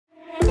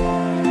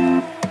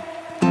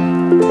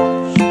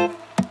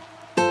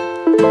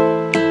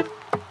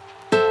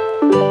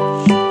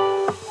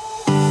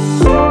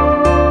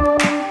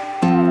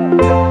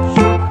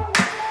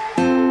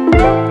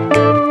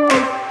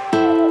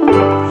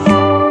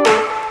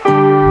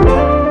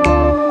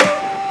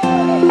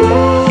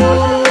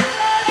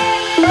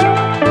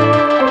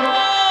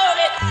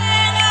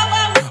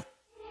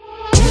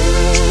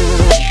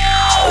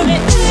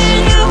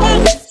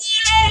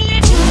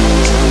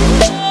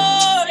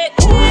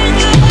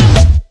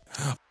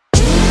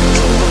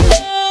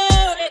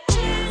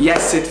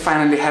that's it,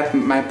 finally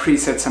happened. My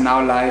presets are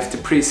now live. The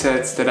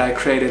presets that I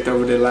created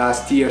over the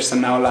last years are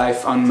now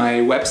live on my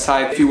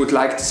website. If you would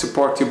like to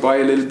support your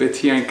boy a little bit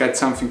here and get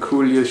something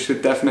cool, you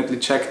should definitely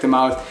check them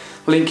out.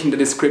 Link in the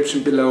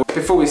description below.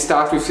 Before we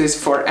start with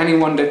this, for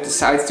anyone that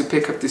decides to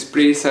pick up these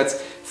presets,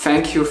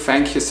 thank you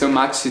so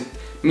much. It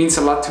means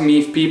a lot to me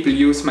if people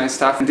use my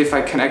stuff and if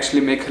I can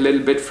actually make a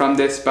little bit from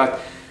this, but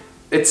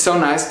it's so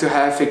nice to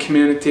have a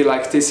community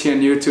like this here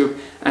on YouTube,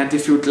 and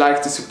if you would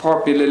like to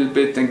support me a little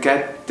bit and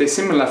get the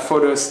similar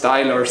photo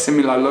style or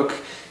similar look,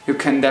 you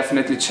can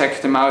definitely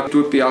check them out. It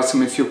would be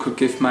awesome if you could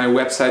give my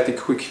website a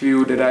quick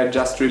view that I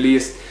just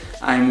released.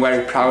 I'm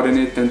very proud in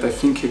it and I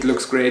think it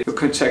looks great. You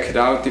can check it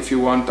out if you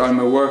want. All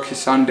my work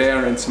is on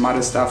there and some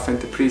other stuff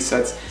and the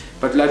presets.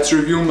 But let's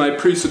review my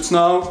presets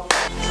now.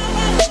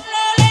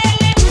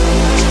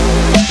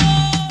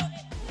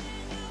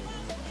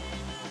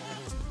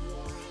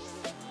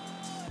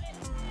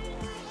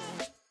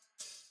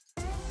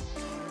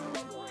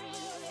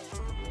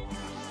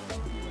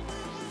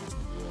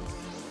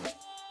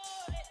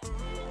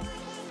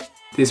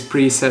 This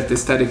preset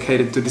is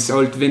dedicated to this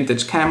old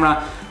vintage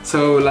camera,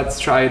 so let's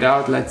try it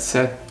out. Let's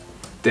set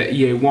the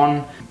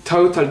EA1.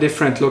 Total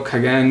different look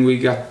again. We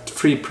got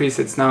 3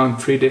 presets now and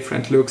 3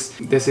 different looks.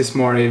 This is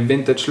more a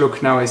vintage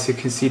look now, as you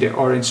can see the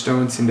orange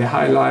tones in the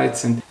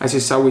highlights, and as you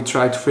saw we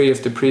tried 3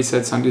 of the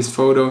presets on this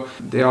photo.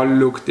 They all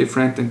look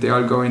different and they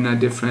all go in a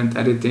different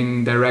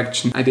editing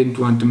direction. I didn't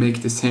want to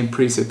make the same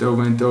preset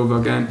over and over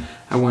again.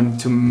 I wanted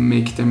to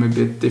make them a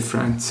bit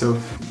different. So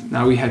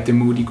now we had the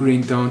moody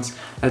green tones.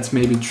 Let's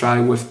maybe try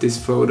with this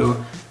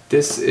photo.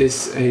 This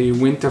is a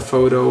winter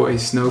photo, a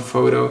snow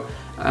photo.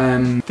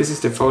 This is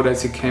the photo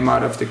as it came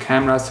out of the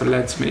camera, so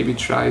let's maybe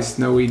try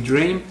Snowy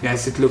Dream.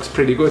 Yes, it looks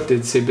pretty good.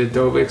 It's a bit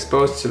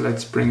overexposed, so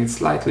let's bring it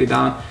slightly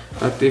down.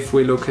 But if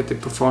we look at the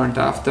before and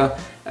after,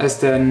 as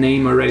the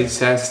name already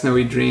says,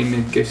 Snowy Dream,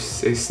 it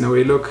gives a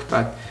snowy look.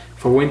 But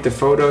for winter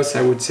photos,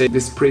 I would say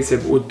this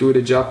preset would do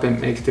the job and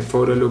make the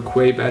photo look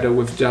way better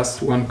with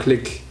just one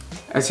click.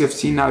 As you've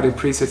seen now, the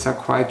presets are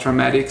quite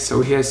dramatic,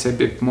 so here's a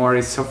bit more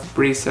a soft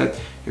preset.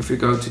 If we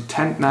go to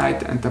Tent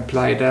Night and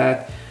apply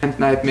that, Tent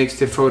Night makes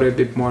the photo a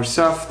bit more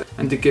soft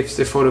and it gives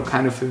the photo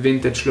kind of a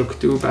vintage look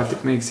too, but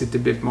it makes it a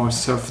bit more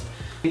soft.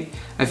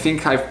 I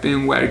think I've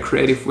been very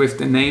creative with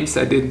the names.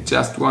 I didn't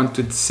just want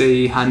to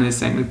say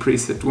hons.engl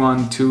preset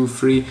 1, 2,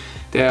 3.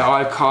 They're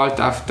all called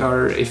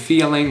after a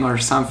feeling or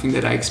something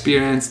that I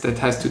experienced that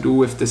has to do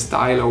with the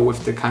style or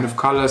with the kind of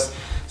colors.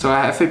 So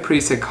I have a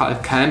preset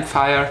called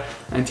Campfire,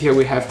 and here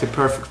we have the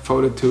perfect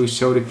photo to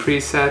show the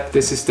preset.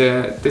 This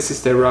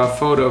is the raw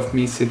photo of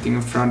me sitting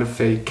in front of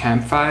a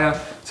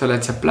campfire. So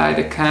let's apply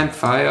the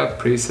Campfire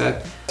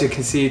preset. As you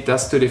can see, it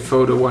does to the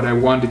photo what I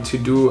wanted to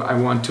do. I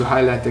want to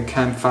highlight the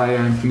campfire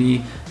and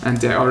me and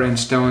the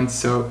orange tones.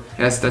 So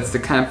yes, that's the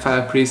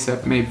Campfire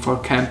preset made for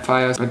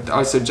campfires, but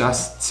also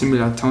just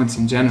similar tones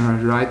in general,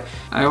 right?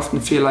 I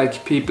often feel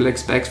like people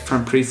expect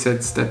from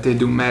presets that they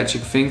do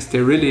magic things. They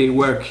really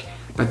work.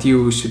 But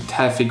you should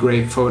have a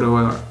great photo,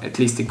 or at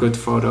least a good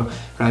photo,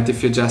 right?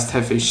 If you just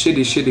have a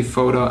shitty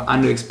photo,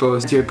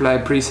 underexposed, you apply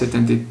a preset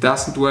and it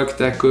doesn't work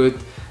that good,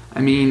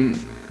 I mean,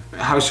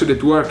 how should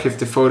it work if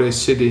the photo is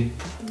shitty?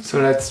 So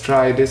let's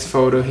try this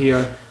photo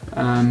here.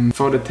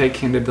 Photo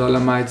taken in the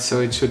Dolomites, so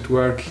it should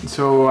work.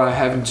 So I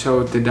haven't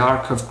showed the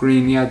dark of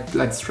green yet,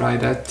 let's try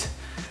that.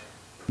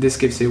 This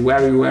gives a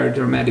very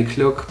dramatic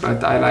look,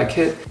 but I like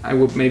it. I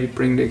would maybe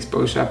bring the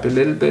exposure up a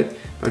little bit,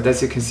 but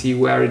as you can see,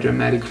 very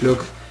dramatic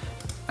look.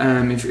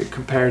 If you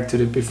compare it to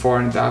the before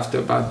and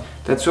after, but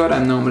that's what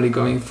I'm normally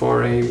going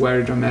for, a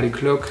very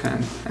dramatic look,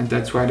 and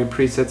that's why the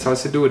presets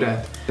also do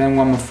that. Then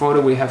one more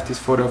photo, we have this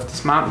photo of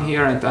this mountain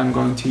here, and I'm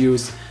going to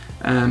use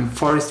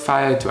Forest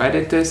Fire to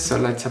edit this, so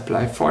let's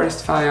apply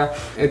Forest Fire.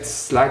 It's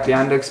slightly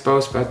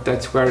underexposed, but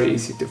that's very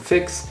easy to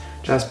fix.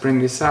 Just bring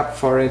this up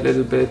for a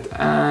little bit,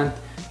 and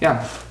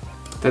yeah.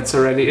 That's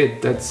already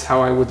it. That's how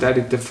I would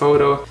edit the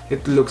photo.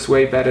 It looks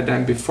way better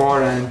than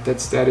before, and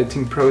that's the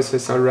editing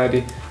process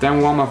already.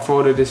 Then one more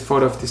photo, this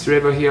photo of this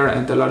river here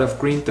and a lot of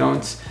green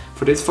tones.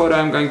 For this photo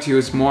I'm going to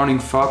use Morning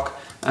Fog.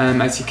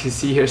 As you can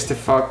see, here's the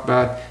fog,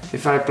 but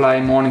if I apply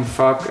Morning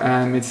Fog,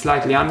 it's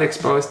slightly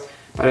underexposed,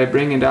 but I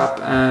bring it up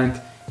and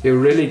you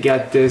really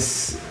get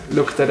this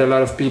look that a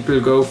lot of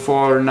people go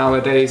for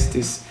nowadays,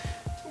 this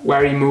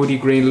very moody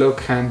green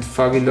look and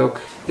foggy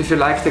look. If you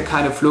like the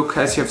kind of look,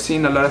 as you have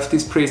seen, a lot of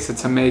these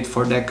presets are made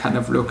for that kind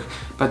of look,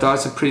 but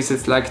also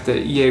presets like the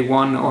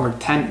EA1 or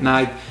Tent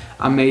Night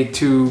are made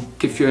to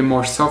give you a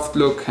more soft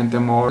look and a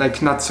more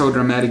like not so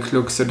dramatic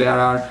look. So there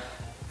are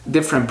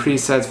different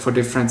presets for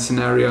different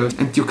scenarios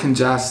and you can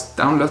just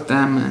download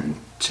them and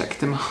check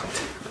them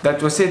out.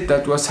 That was it.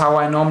 That was how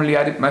I normally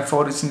edit my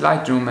photos in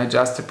Lightroom. I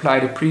just apply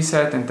the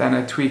preset and then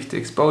I tweak the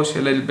exposure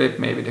a little bit,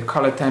 maybe the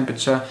color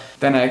temperature.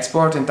 Then I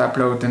export and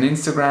upload on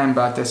Instagram,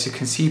 but as you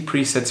can see,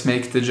 presets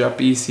make the job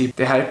easy.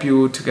 They help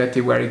you to get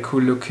a very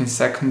cool look in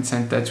seconds,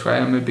 and that's why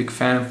I'm a big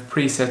fan of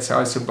presets. I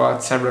also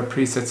bought several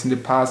presets in the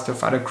past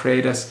of other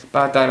creators,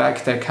 but I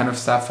like that kind of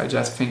stuff. I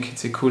just think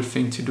it's a cool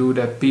thing to do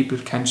that people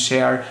can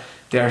share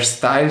their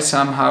style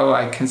somehow.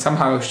 I can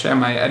somehow share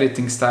my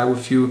editing style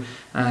with you,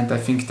 and I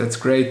think that's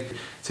great.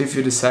 So if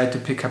you decide to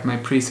pick up my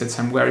presets,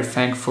 I'm very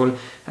thankful,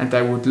 and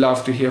I would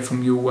love to hear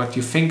from you what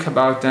you think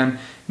about them.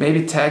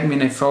 Maybe tag me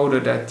in a photo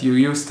that you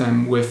use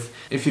them with.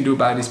 If you do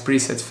buy these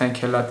presets,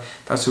 thank you a lot.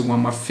 Also one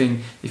more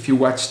thing, if you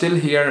watch still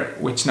here,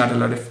 which not a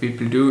lot of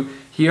people do,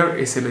 here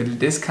is a little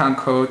discount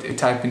code. If you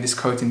type in this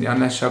code in the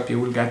online shop, you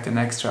will get an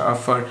extra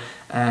offer,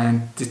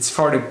 and it's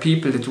for the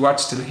people that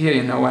watch till here.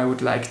 You know, I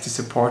would like to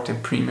support the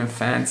premium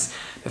fans,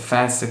 the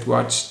fans that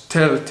watch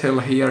till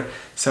here.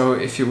 So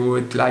if you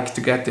would like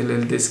to get a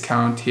little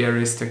discount, here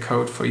is the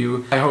code for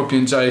you. I hope you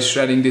enjoy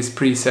shredding these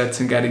presets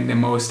and getting the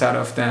most out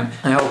of them.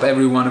 I hope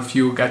every one of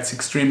you gets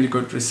extremely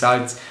good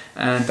results,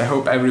 and I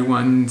hope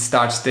everyone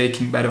starts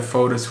taking better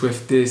photos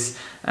with this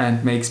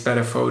and makes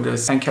better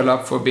photos. Thank you a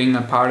lot for being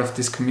a part of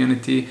this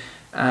community,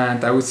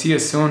 and I will see you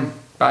soon.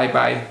 Bye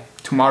bye.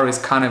 Tomorrow is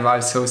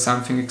Carnival, so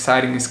something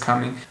exciting is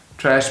coming.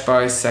 Trash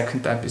Boys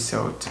 2nd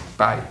episode.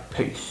 Bye.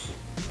 Peace.